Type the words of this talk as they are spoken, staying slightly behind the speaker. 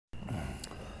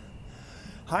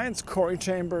Hi, it's Corey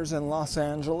Chambers in Los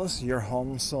Angeles. Your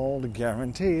home sold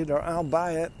guaranteed, or I'll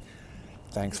buy it.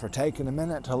 Thanks for taking a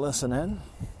minute to listen in.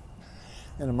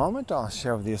 In a moment, I'll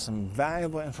share with you some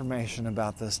valuable information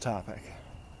about this topic.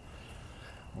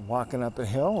 I'm walking up a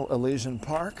hill, Elysian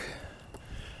Park.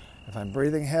 If I'm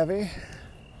breathing heavy,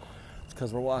 it's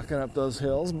because we're walking up those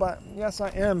hills. But yes, I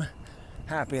am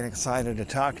happy and excited to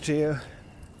talk to you.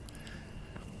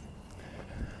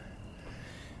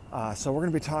 So we're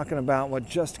going to be talking about what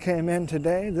just came in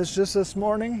today. This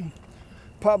morning,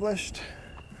 published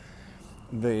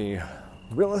the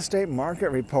real estate market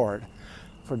report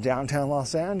for downtown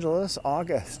Los Angeles,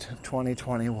 August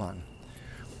 2021.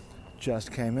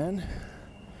 Just came in.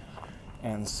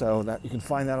 And so that you can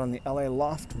find that on the LA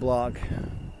Loft blog.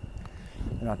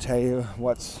 And I'll tell you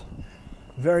what's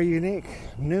very unique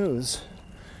news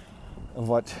of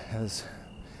what is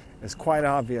quite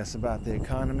obvious about the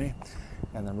economy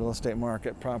and the real estate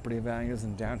market, property values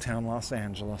in downtown Los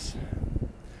Angeles.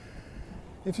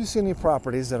 If you see any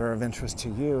properties that are of interest to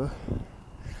you,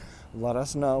 let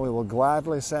us know. We will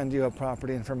gladly send you a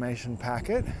property information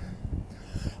packet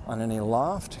on any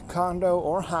loft, condo,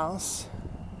 or house,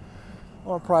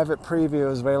 or private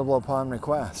preview is available upon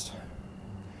request.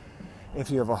 If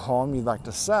you have a home you'd like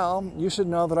to sell, you should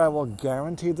know that I will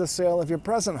guarantee the sale of your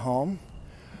present home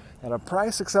at a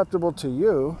price acceptable to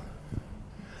you,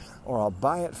 or I'll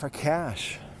buy it for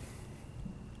cash.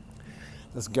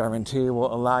 This guarantee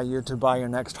will allow you to buy your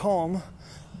next home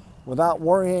without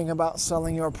worrying about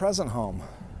selling your present home.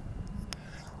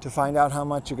 To find out how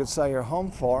much you could sell your home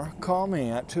for, call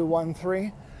me at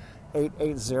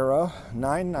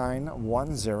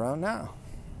 213-880-9910 now.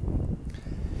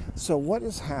 So what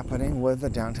is happening with the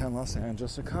downtown Los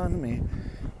Angeles economy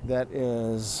that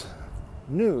is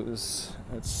news?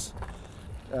 It's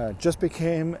just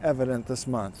became evident this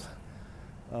month,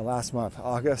 last month,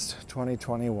 August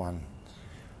 2021,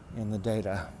 in the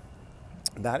data.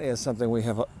 That is something we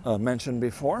have mentioned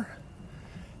before,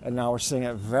 and now we're seeing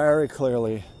it very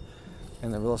clearly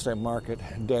in the real estate market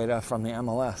data from the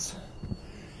MLS.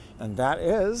 And that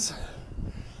is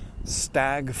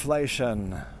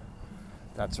stagflation.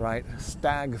 That's right,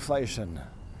 stagflation.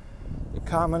 The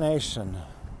combination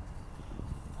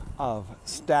of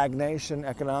stagnation,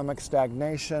 economic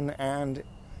stagnation, and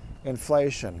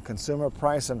inflation, consumer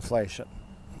price inflation,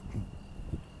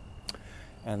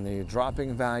 and the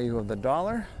dropping value of the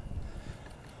dollar.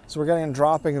 So we're getting a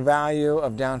dropping value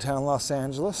of downtown Los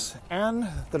Angeles and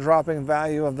the dropping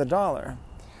value of the dollar.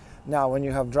 Now, when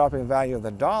you have dropping value of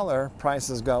the dollar,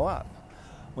 prices go up.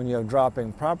 When you have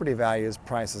dropping property values,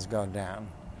 prices go down.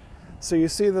 So you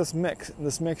see this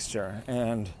mixture,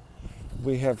 and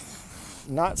we have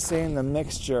not seen the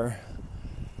mixture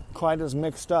quite as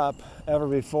mixed up ever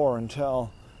before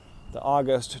until the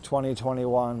August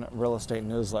 2021 real estate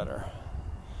newsletter.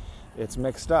 It's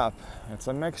mixed up. It's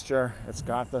a mixture. It's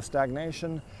got the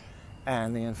stagnation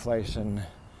and the inflation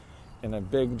in a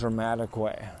big dramatic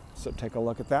way. So take a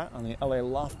look at that on the LA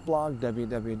Loft blog,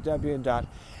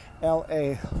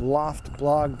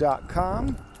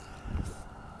 www.laloftblog.com.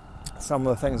 Some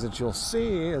of the things that you'll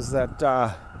see is that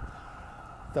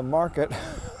the market's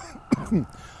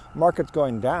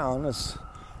going down. It's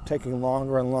taking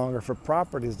longer and longer for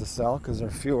properties to sell because there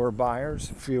are fewer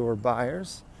buyers,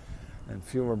 and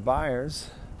fewer buyers.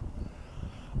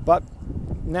 But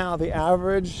now the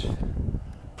average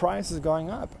price is going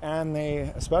up, and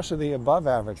especially the above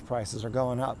average prices are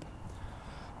going up.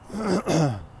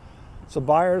 So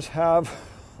buyers have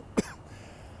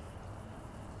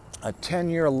a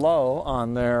 10-year low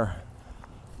on their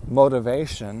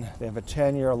motivation. They have a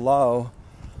 10-year low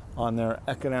on their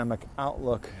economic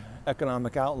outlook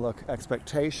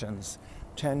expectations.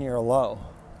 10-year low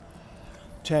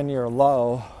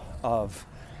of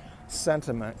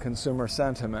sentiment, consumer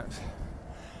sentiment,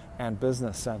 and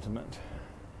business sentiment.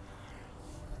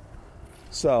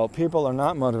 So people are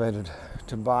not motivated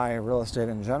to buy real estate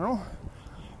in general.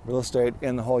 Real estate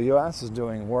in the whole U.S. is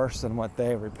doing worse than what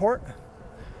they report,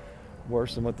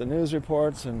 worse than what the news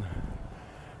reports, and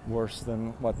worse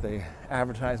than what the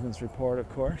advertisements report, of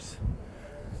course.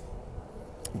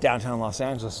 Downtown Los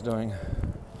Angeles is doing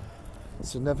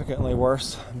significantly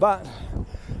worse. But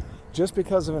just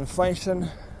because of inflation,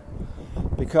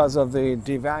 because of the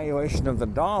devaluation of the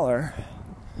dollar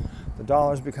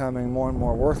is becoming more and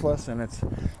more worthless, and it's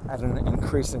at an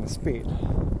increasing speed.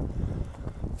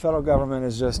 The federal government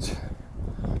is just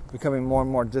becoming more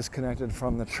and more disconnected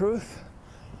from the truth,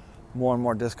 more and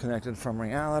more disconnected from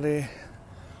reality,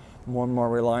 more and more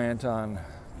reliant on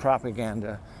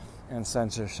propaganda and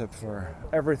censorship for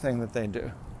everything that they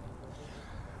do.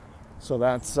 So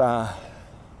that's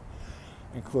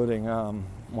including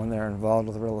when they're involved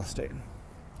with real estate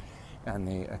and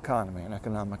the economy and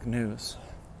economic news.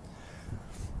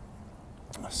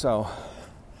 So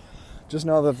just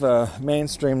know that the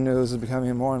mainstream news is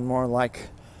becoming more and more like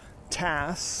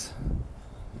TASS.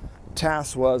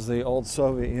 TASS was the old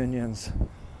Soviet Union's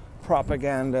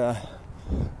propaganda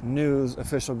news,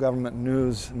 official government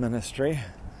news ministry,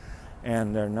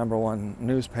 and their number one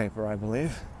newspaper, I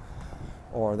believe,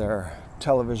 or their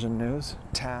television news,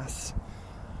 TASS.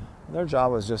 Their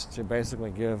job was just to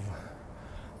basically give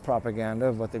propaganda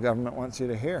of what the government wants you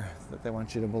to hear, that they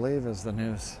want you to believe is the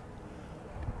news.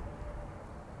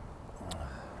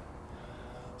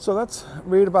 So let's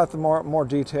read about the more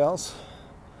details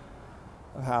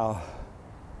of how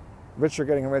rich are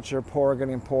getting richer, poor are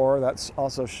getting poorer. That's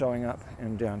also showing up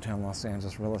in downtown Los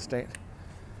Angeles real estate.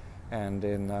 And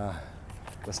in the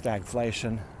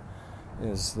stagflation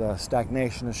is the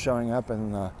stagnation is showing up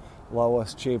in the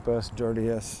lowest, cheapest,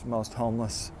 dirtiest, most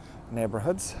homeless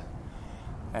neighborhoods.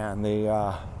 And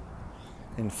the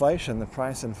inflation, the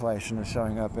price inflation is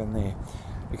showing up in the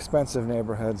expensive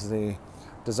neighborhoods, the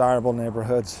desirable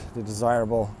neighborhoods, the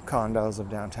desirable condos of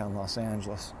downtown Los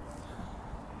Angeles.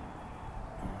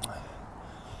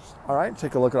 All right,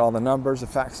 take a look at all the numbers. The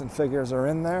facts and figures are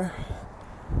in there.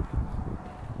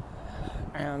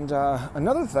 And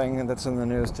another thing that's in the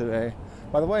news today,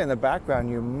 by the way, in the background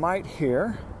you might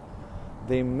hear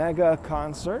the mega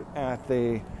concert at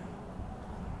the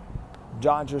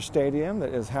Dodger Stadium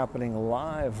that is happening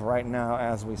live right now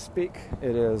as we speak.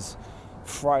 It is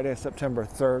Friday, September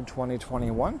 3rd,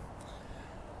 2021.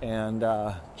 And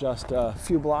just a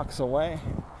few blocks away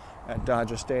at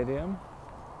Dodger Stadium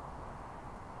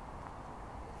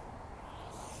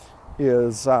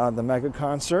is the mega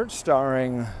concert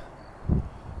starring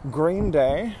Green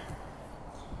Day,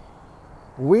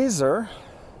 Weezer,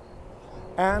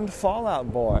 and Fall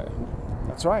Out Boy.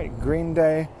 That's right, Green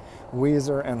Day,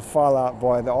 Weezer, and Fall Out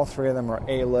Boy. All three of them are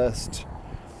A-list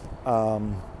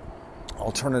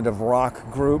alternative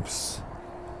rock groups.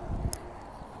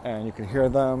 And you can hear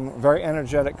them. Very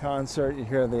energetic concert. You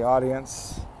hear the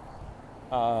audience.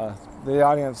 The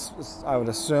audience, I would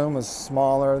assume, is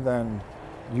smaller than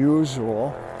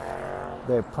usual.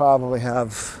 They probably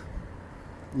have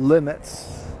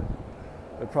limits.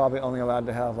 They're probably only allowed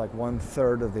to have like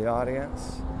 1/3 of the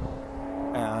audience.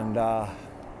 And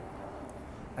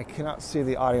I cannot see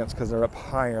the audience because they're up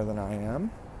higher than I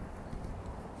am.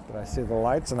 But I see the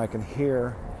lights and I can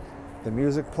hear the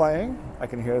music playing. I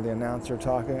can hear the announcer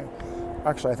talking.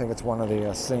 Actually, I think it's one of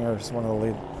the singers, one of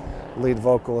the lead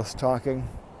vocalists talking.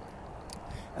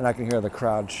 And I can hear the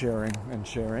crowd cheering and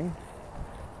cheering.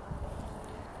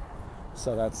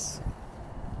 So that's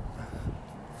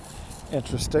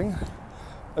interesting.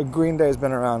 Green Day's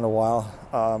been around a while.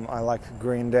 I like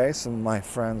Green Day. Some of my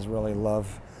friends really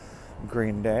love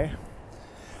Green Day.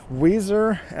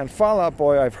 Weezer and Fall Out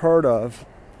Boy I've heard of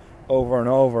over and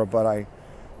over, but I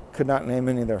could not name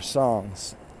any of their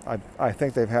songs. I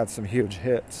think they've had some huge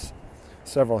hits,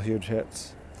 several huge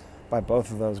hits by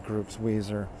both of those groups,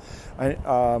 Weezer.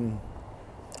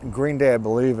 Green Day, I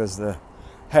believe, is the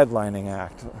headlining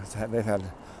act. They've had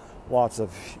lots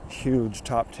of huge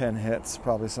top 10 hits,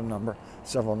 probably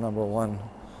several number one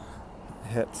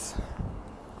hits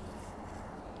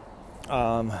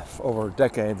over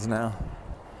decades now.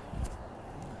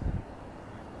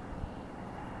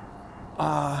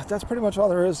 That's pretty much all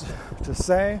there is to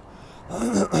say.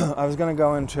 I was going to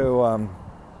go into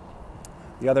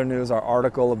the other news, our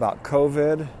article about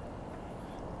COVID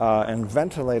and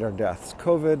ventilator deaths.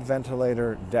 COVID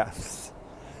ventilator deaths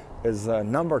is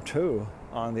number 2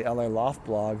 on the LA Loft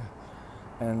blog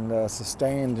and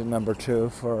sustained number 2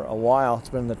 for a while. It's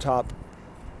been in the top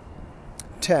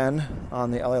 10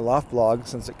 on the LA Loft blog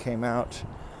since it came out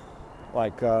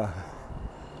like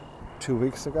 2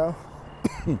 weeks ago.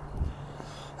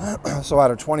 So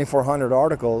out of 2,400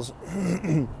 articles,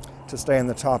 to stay in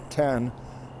the top 10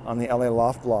 on the LA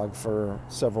Loft blog for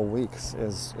several weeks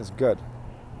is good.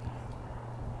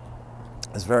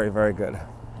 It's very, very good.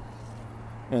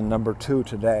 And number 2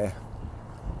 today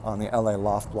on the LA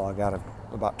Loft blog out of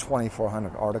about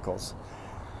 2,400 articles,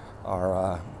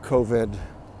 our COVID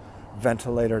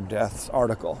ventilator deaths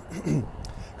article.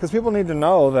 Because people need to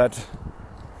know that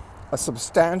a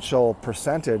substantial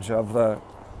percentage of the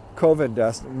COVID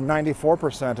deaths,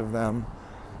 94% of them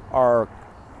are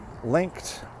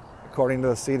linked, according to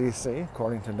the CDC,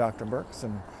 according to Dr. Birx,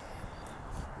 and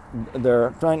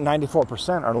they're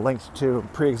 94% are linked to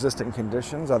pre-existing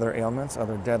conditions, other ailments,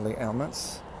 other deadly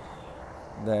ailments.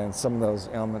 Then some of those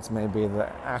ailments may be the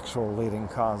actual leading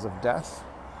cause of death,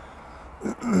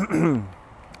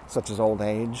 such as old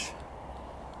age,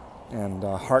 and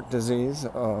heart disease,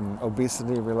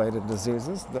 obesity-related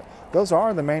diseases. Those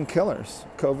are the main killers.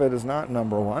 COVID is not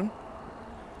number one.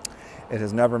 It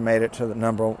has never made it to the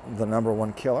number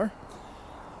one killer.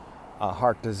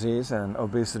 Heart disease and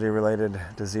obesity-related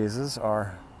diseases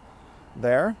are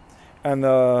there, and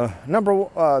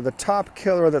the top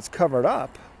killer that's covered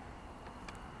up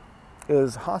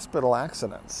is hospital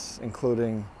accidents,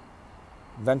 including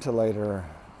ventilator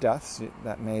deaths.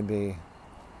 That may be,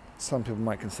 some people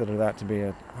might consider that to be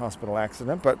a hospital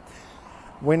accident, but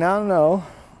we now know,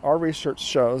 our research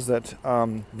shows that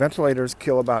ventilators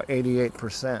kill about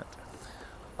 88%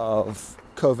 of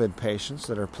COVID patients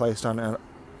that are placed on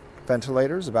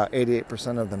ventilators. About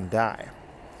 88% of them die.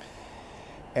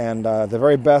 And the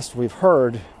very best we've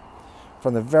heard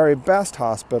from the very best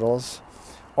hospitals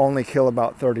only kill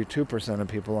about 32% of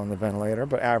people on the ventilator,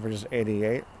 but average is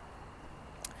 88%.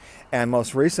 And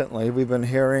most recently, we've been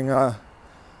hearing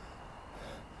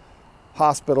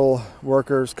hospital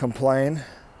workers complain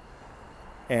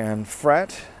and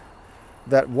fret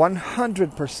that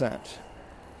 100%,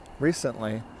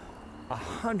 recently,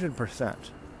 100%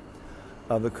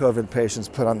 of the COVID patients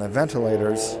put on the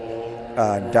ventilators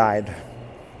died.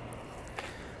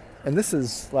 And this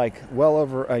is like well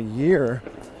over a year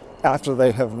after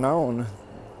they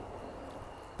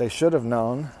should have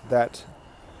known that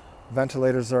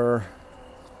ventilators are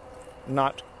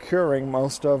not curing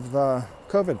most of the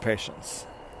COVID patients.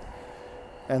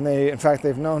 And in fact,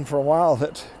 they've known for a while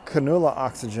that cannula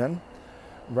oxygen,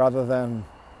 rather than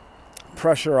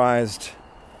pressurized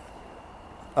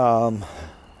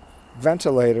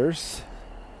ventilators,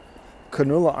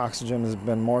 cannula oxygen has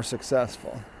been more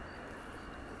successful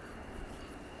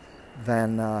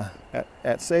than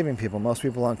at saving people. Most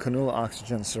people on cannula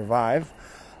oxygen survive.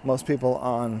 Most people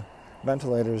on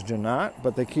ventilators do not,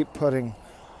 but they keep putting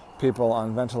people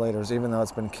on ventilators even though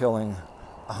it's been killing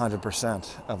 100%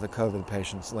 of the COVID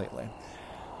patients lately.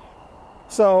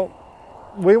 So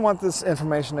we want this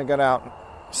information to get out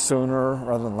sooner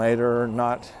rather than later.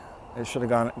 It should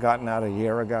have gotten out a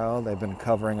year ago. They've been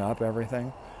covering up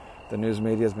everything. The news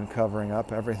media has been covering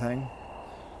up everything.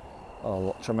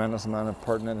 A tremendous amount of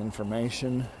pertinent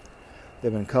information.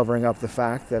 They've been covering up the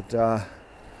fact that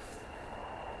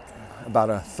about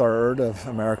a third of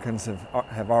Americans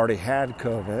have already had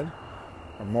COVID,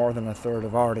 or more than a third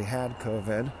have already had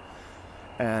COVID,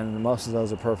 and most of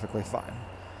those are perfectly fine.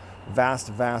 Vast,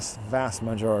 vast, vast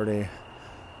majority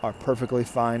are perfectly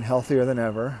fine, healthier than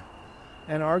ever,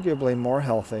 and arguably more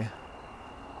healthy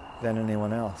than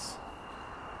anyone else.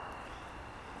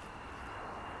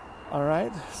 All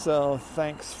right, so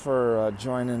thanks for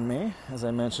joining me. As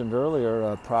I mentioned earlier,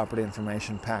 a property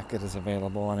information packet is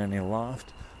available on any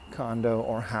loft, condo,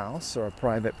 or house, or a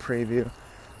private preview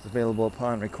is available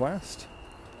upon request.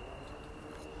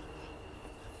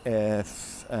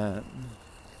 If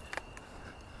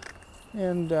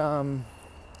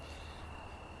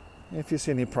you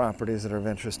see any properties that are of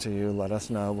interest to you, let us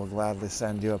know. We'll gladly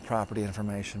send you a property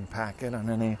information packet on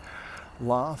any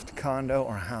loft, condo,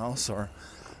 or house, or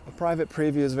a private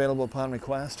preview is available upon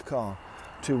request. Call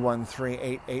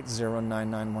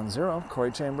 213-880-9910.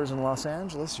 Corey Chambers in Los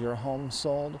Angeles. Your home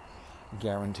sold,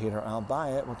 guaranteed, or I'll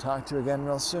buy it. We'll talk to you again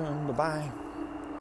real soon. Bye-bye.